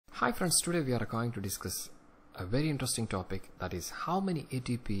Hi friends, today we are going to discuss a very interesting topic, that is how many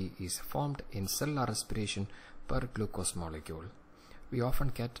ATP is formed in cellular respiration per glucose molecule. We often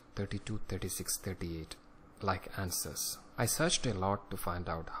get 32, 36, 38 like answers. I searched a lot to find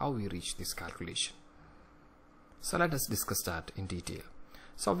out how we reach this calculation. So let us discuss that in detail.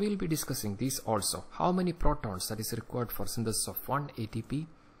 So we will be discussing these also. How many protons that is required for synthesis of one ATP,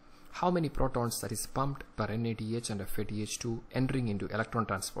 how many protons that is pumped per NADH and FADH2 entering into electron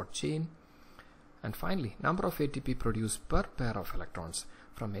transport chain, and finally number of ATP produced per pair of electrons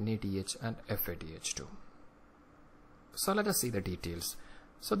from NADH and FADH2. So let us see the details.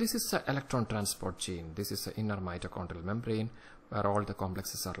 So this is the electron transport chain. This is the inner mitochondrial membrane where all the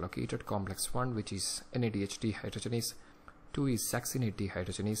complexes are located. Complex 1, which is NADH dehydrogenase, 2 is succinate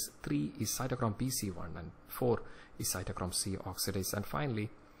dehydrogenase, 3 is cytochrome BC1, and 4 is cytochrome C oxidase, and finally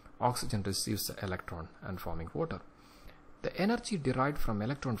oxygen receives the electron and forming water. The energy derived from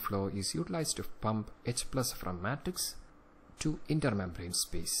electron flow is utilized to pump H+ from matrix to intermembrane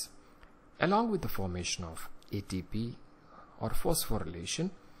space, along with the formation of ATP or phosphorylation.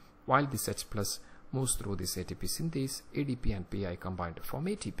 While this H+ moves through this ATP synthase, ADP and PI combine to form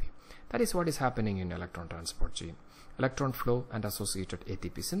ATP. That is what is happening in electron transport chain. Electron flow and associated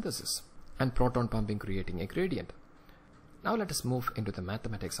ATP synthesis, and proton pumping creating a gradient. Now let us move into the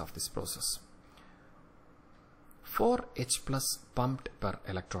mathematics of this process. 4 H+ pumped per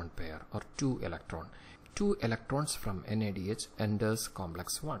electron pair, or 2 electrons from NADH enters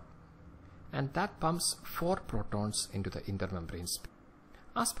complex 1, and that pumps 4 protons into the intermembrane space.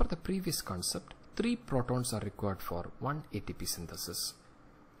 As per the previous concept, 3 protons are required for 1 ATP synthesis.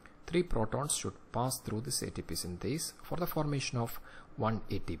 3 protons should pass through this ATP synthase for the formation of 1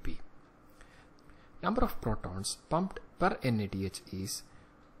 ATP. Number of protons pumped per NADH is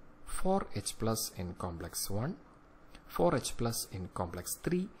 4H+ in complex 1, 4H+ in complex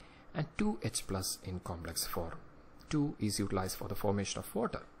 3, and 2H+ in complex 4. 2 is utilized for the formation of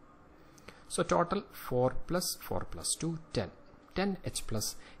water. So total 4 plus 4 plus 2, 10. 10 H+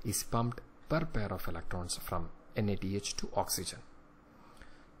 is pumped per pair of electrons from NADH to oxygen.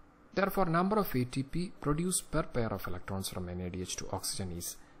 Therefore, number of ATP produced per pair of electrons from NADH to oxygen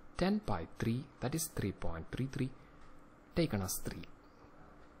is 10 by 3, that is 3.33, taken as 3.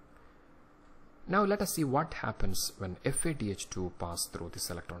 Now let us see what happens when FADH2 passes through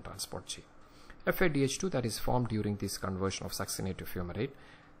this electron transport chain. FADH2, that is formed during this conversion of succinate to fumarate,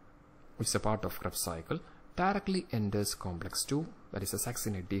 which is a part of Krebs cycle, directly enters complex 2, that is a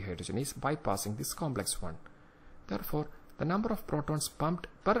succinate dehydrogenase, bypassing this complex 1. Therefore, the number of protons pumped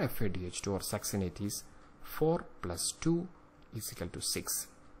per FADH2 or succinate is 4 plus 2 is equal to 6.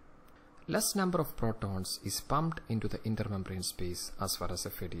 Less number of protons is pumped into the intermembrane space as far as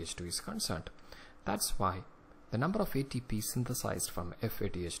FADH2 is concerned. That's why the number of ATP synthesized from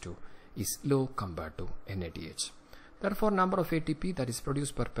FADH2 is low compared to NADH. Therefore, number of ATP that is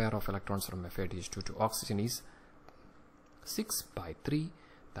produced per pair of electrons from FADH2 to oxygen is 6 by 3,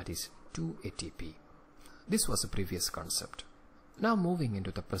 that is 2 ATP. This was the previous concept. Now moving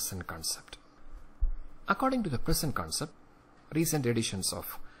into the present concept. According to the present concept, recent editions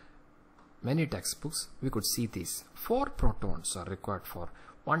of many textbooks, we could see these 4 protons are required for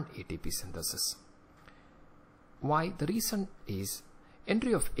 1 ATP synthesis. Why? The reason is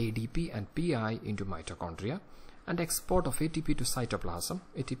entry of ADP and PI into mitochondria and export of ATP to cytoplasm.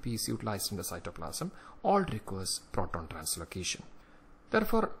 ATP is utilized in the cytoplasm. All requires proton translocation.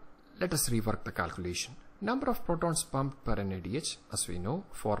 Therefore, let us rework the calculation. Number of protons pumped per NADH, as we know,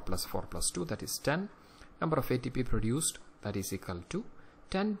 4 plus 4 plus 2, that is 10. Number of ATP produced, that is equal to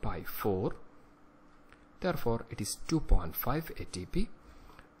 10 by 4. Therefore, it is 2.5 ATP.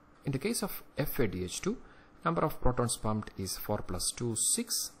 In the case of FADH2, number of protons pumped is 4 plus 2,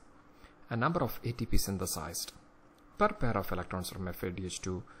 6. And number of ATP synthesized per pair of electrons from FADH2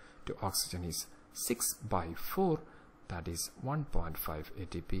 to oxygen is 6 by 4. That is 1.5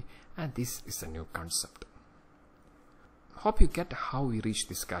 ATP. And this is a new concept. Hope you get how we reach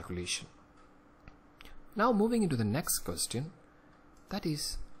this calculation. Now moving into the next question. That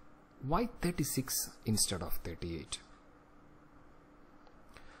is, why 36 instead of 38?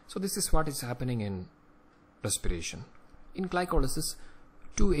 So this is what is happening in respiration. In glycolysis,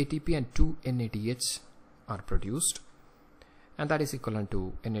 2 ATP and 2 NADH are produced, and that is equivalent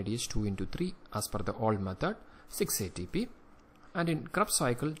to NADH 2 into 3 as per the old method, 6 ATP. And in Krebs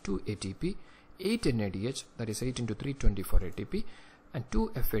cycle, 2 ATP, 8 NADH, that is 8 into 3, 24 ATP, and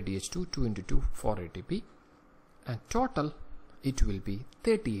 2 FADH2, 2 into 2, 4 ATP, and total it will be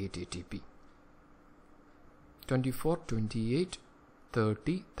 38 ATP. 24, 28,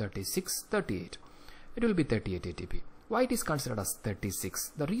 30, 36, 38. It will be 38 ATP. Why it is considered as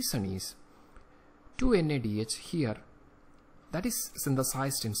 36? The reason is 2-NADH here, that is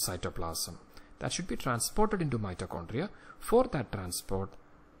synthesized in cytoplasm. That should be transported into mitochondria. For that transport,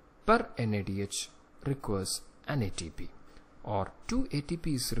 per NADH requires an ATP, or 2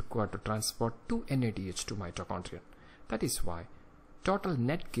 ATP is required to transport 2 NADH to mitochondria. That is why total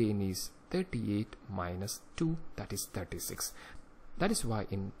net gain is 38 minus 2, that is 36. That is why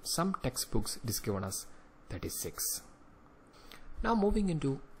in some textbooks it is given as 36. Now moving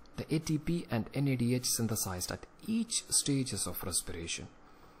into the ATP and NADH synthesized at each stages of respiration.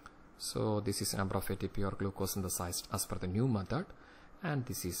 So this is number of ATP or glucose synthesized as per the new method, and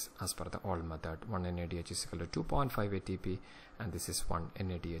this is as per the old method. 1 NADH is equal to 2.5 ATP, and this is 1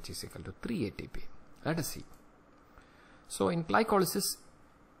 NADH is equal to 3 ATP. Let us see. So in glycolysis,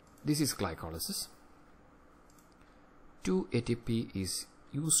 this is glycolysis. 2 ATP is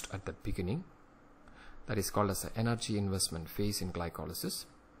used at the beginning. That is called as the energy investment phase in glycolysis.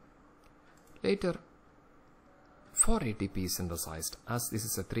 Later, 4 ATP is synthesized. As this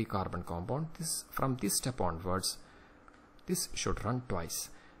is a 3-carbon compound, from this step onwards, this should run twice.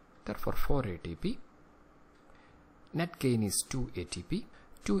 Therefore 4 ATP. Net gain is 2 ATP.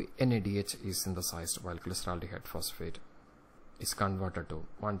 2 NADH is synthesized while glyceraldehyde phosphate is converted to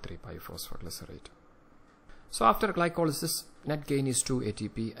 1,3-biphosphoglycerate. So after glycolysis, net gain is 2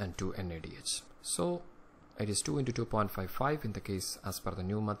 ATP and 2 NADH. So it is 2 into 2.55 in the case as per the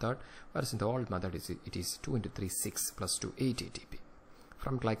new method, whereas in the old method it is 2 into 3, 6 plus 2, 8 ATP.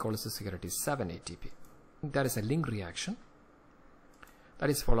 From glycolysis here it is 7 ATP. There is a link reaction that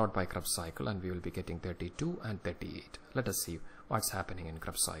is followed by Krebs cycle, and we will be getting 32 and 38. Let us see what's happening in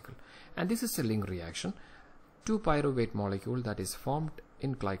Krebs cycle. And this is a link reaction. 2 pyruvate molecule that is formed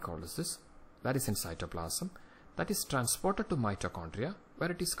in glycolysis, that is in cytoplasm, that is transported to mitochondria,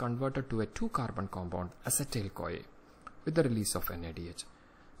 where it is converted to a 2-carbon compound acetyl-CoA with the release of NADH.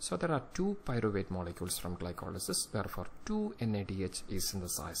 So there are 2 pyruvate molecules from glycolysis, therefore 2 NADH is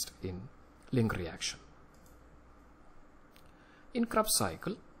synthesized in link reaction. In Krebs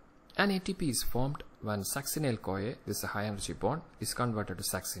cycle, an ATP is formed when succinyl-CoA, this is a high energy bond, is converted to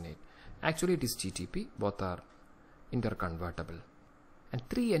succinate. Actually it is GTP, both are interconvertible. And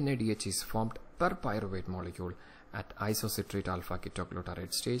 3 NADH is formed per pyruvate molecule at isocitrate alpha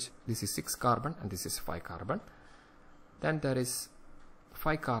ketoglutarate stage. This is 6 carbon and this is 5 carbon. Then there is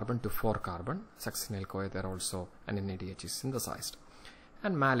 5 carbon to 4 carbon, succinyl-CoA, there also an NADH is synthesized,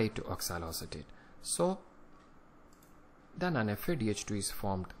 and malate to oxaloacetate. So then an FADH2 is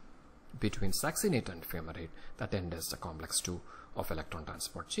formed between succinate and fumarate that enters the complex 2 of electron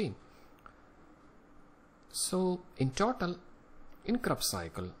transport chain. So in total, in Krebs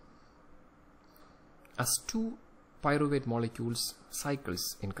cycle, as 2 pyruvate molecules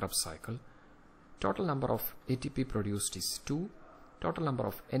cycles in Krebs cycle, total number of ATP produced is 2, total number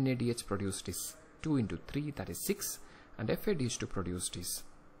of NADH produced is 2 into 3, that is 6, and FADH2 produced is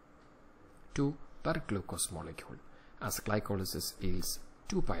 2 per glucose molecule, as glycolysis yields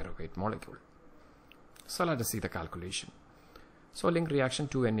 2 pyruvate molecule. So let us see the calculation. So link reaction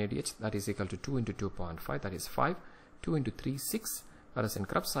 2 NADH, that is equal to 2 into 2.5, that is 5, 2 into 3, 6, whereas in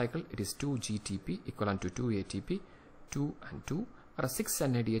Krebs cycle it is 2 GTP equivalent to 2 ATP, 2 and 2, whereas 6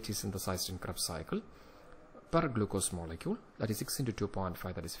 NADH is synthesized in Krebs cycle per glucose molecule, that is 6 into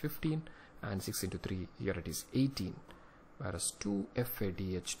 2.5, that is 15, and 6 into 3, here it is 18, whereas 2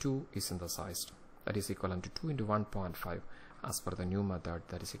 FADH2 is synthesized, that is equivalent to 2 into 1.5 as per the new method,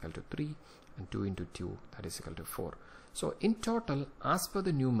 that is equal to 3, and 2 into 2, that is equal to 4. So in total, as per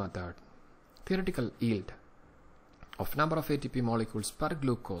the new method, theoretical yield of number of ATP molecules per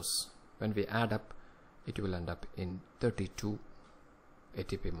glucose, when we add up, it will end up in 32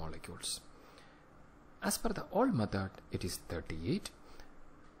 ATP molecules. As per the old method, it is 38.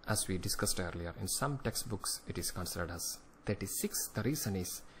 As we discussed earlier, in some textbooks it is considered as 36. The reason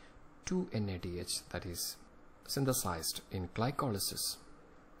is 2 NADH, that is synthesized in glycolysis.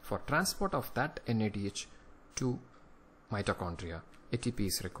 For transport of that NADH to mitochondria, ATP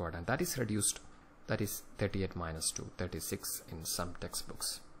is required, and that is reduced, that is 38 minus 2, 36 in some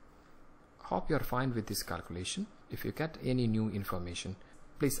textbooks. Hope you are fine with this calculation. If you get any new information,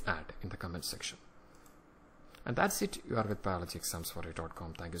 please add in the comment section. And that's it. You are with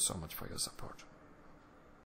biologyexams4u.com. Thank you so much for your support.